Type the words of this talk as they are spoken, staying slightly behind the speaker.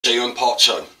see you in part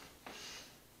 2.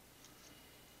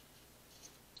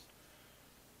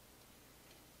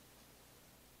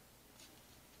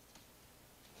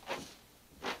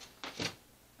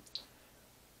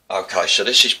 Okay, so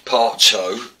this is part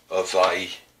 2 of a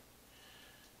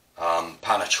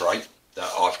Panotrait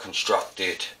that I've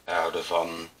constructed out of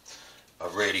a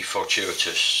really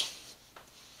fortuitous,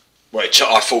 well,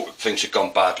 I thought things had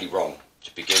gone badly wrong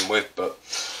to begin with, but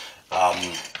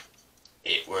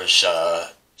it was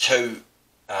 2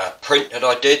 print that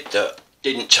I did that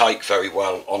didn't take very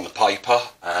well on the paper,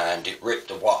 and it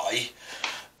ripped away,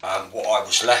 and what I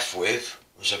was left with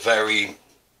was a very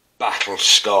battle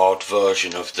scarred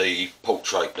version of the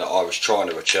portrait that I was trying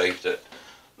to achieve, that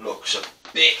looks a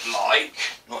bit like,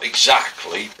 not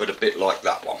exactly, but a bit like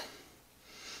that one.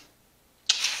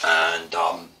 And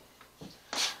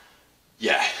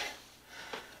yeah,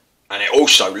 and it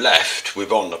also left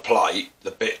with on the plate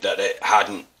the bit that it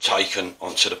hadn't taken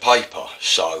onto the paper.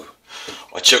 So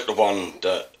I took the one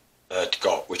that I'd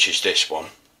got, which is this one,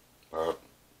 where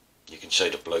you can see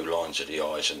the blue lines of the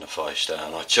eyes and the face there,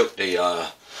 and I took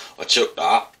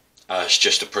that as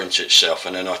just a print itself,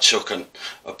 and then I took a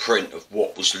print of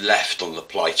what was left on the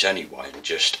plate anyway, and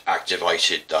just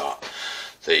activated the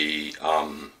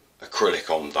acrylic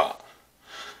on that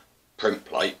print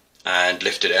plate and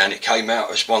lifted it, and it came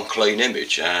out as one clean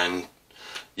image. And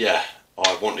yeah,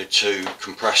 I wanted to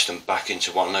compress them back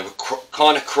into one. They were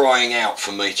kind of crying out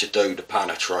for me to do the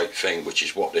Panotrait thing, which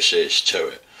is what this is to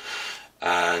it,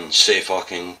 and see if I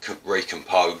can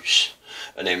recompose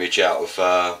an image out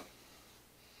of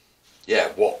yeah,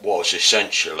 what was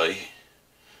essentially,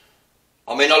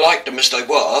 I mean, I liked them as they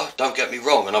were, don't get me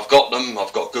wrong, and I've got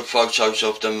good photos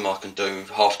of them. I can do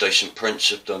half decent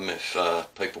prints of them if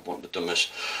people wanted them,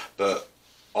 but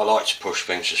I like to push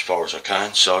things as far as I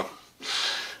can, so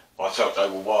I felt they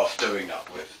were worth doing that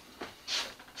with.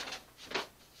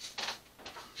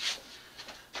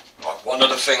 Right, one of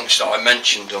the things that I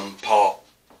mentioned on part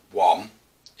 1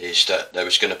 is that there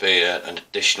was going to be an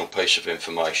additional piece of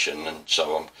information, and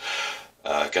so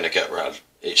I'm going to get around.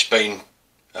 It's been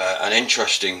an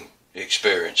interesting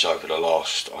experience over the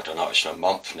last, I don't know, it's a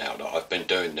month now that I've been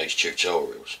doing these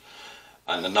tutorials,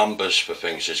 and the numbers for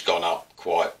things has gone up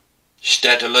quite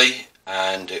steadily,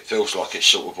 and it feels like it's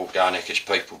sort of organic. It's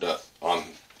people that I'm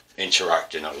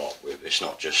interacting a lot with. It's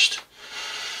not just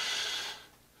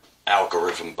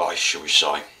algorithm based, shall we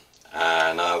say.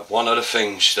 And one of the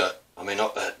things that, I mean,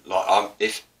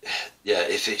 if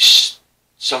it's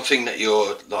something that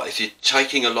you're like, if you're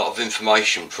taking a lot of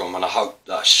information from, and I hope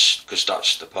that's because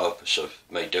that's the purpose of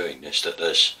me doing this, that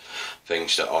there's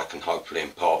things that I can hopefully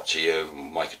impart to you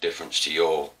and make a difference to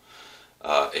your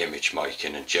image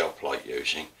making and gel plate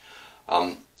using.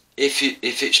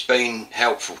 If it's been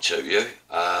helpful to you,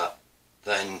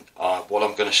 then what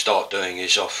I'm going to start doing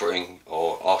is offering,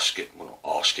 or asking, well,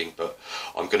 not asking, but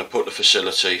I'm going to put the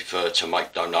facility to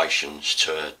make donations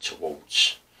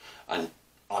towards, and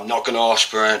I'm not going to ask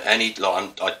for any,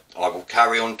 like, I will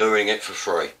carry on doing it for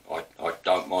free. I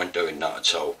don't mind doing that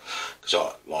at all, because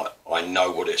I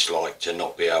know what it's like to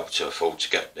not be able to afford to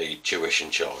get the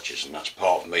tuition charges, and that's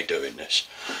part of me doing this.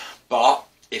 But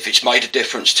if it's made a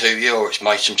difference to you, or it's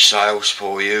made some sales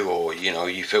for you, or you know,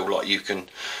 you feel like you can,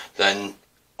 then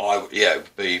I would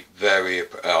be very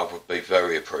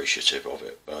appreciative of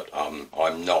it. But I'm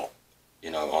not,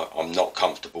 you know, I'm not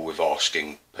comfortable with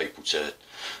asking people to,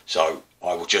 so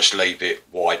I will just leave it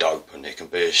wide open. It can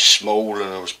be as small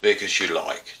and as big as you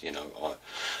like, you know.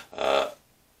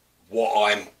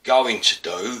 What I'm going to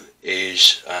do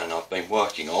is, and I've been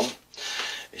working on,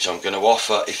 is I'm going to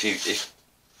offer, if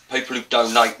people who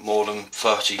donate more than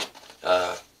 £30,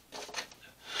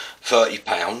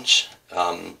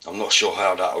 I'm not sure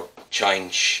how that will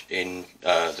change in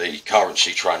the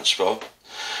currency transfer,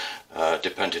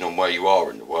 depending on where you are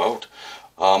in the world.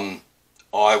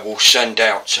 I will send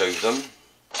out to them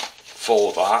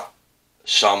for that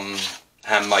some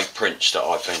handmade prints that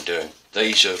I've been doing.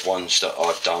 These are ones that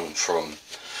I've done from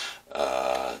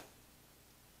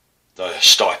the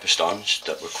stiper stones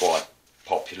that were quite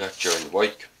popular during the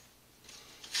week.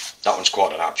 That one's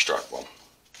quite an abstract one.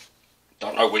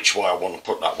 Don't know which way I want to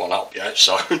put that one up yet,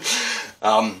 so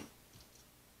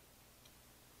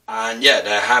and yeah,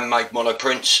 they're handmade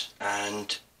monoprints,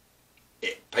 and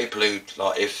people who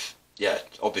like,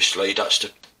 obviously that's to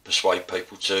persuade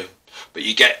people to, but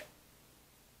you get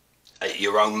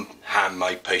your own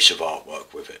handmade piece of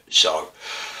artwork with it. So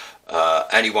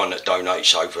anyone that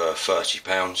donates over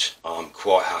 £30, I'm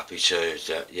quite happy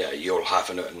to, you'll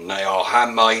have it, and they are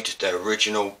handmade, they're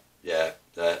original,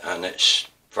 and it's,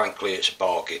 frankly, it's a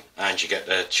bargain, and you get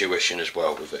their tuition as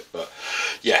well with it. But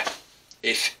yeah,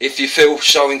 if you feel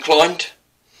so inclined,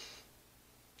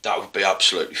 that would be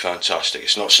absolutely fantastic.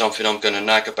 It's not something I'm going to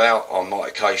nag about. I might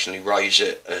occasionally raise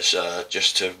it as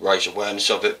just to raise awareness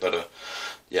of it, but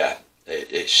yeah,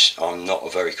 I'm not a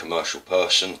very commercial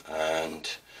person, and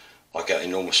I get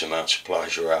enormous amounts of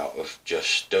pleasure out of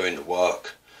just doing the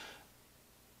work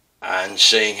and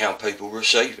seeing how people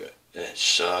receive it.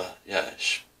 It's yeah,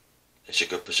 it's a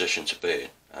good position to be in,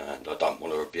 and I don't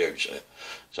want to abuse it.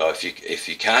 So if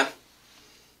you can,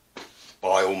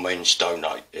 by all means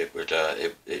donate. It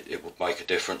would make a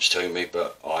difference to me,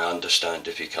 but I understand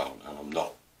if you can't, and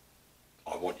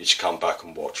I want you to come back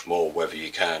and watch more whether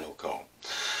you can or can't.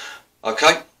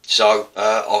 Okay, so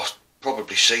I'll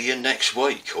probably see you next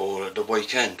week or at the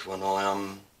weekend when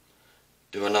I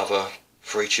do another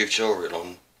free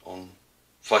tutorial on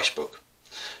Facebook.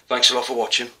 Thanks a lot for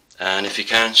watching, and if you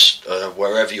can,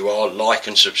 wherever you are, like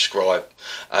and subscribe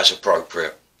as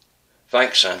appropriate.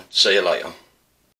 Thanks, and see you later.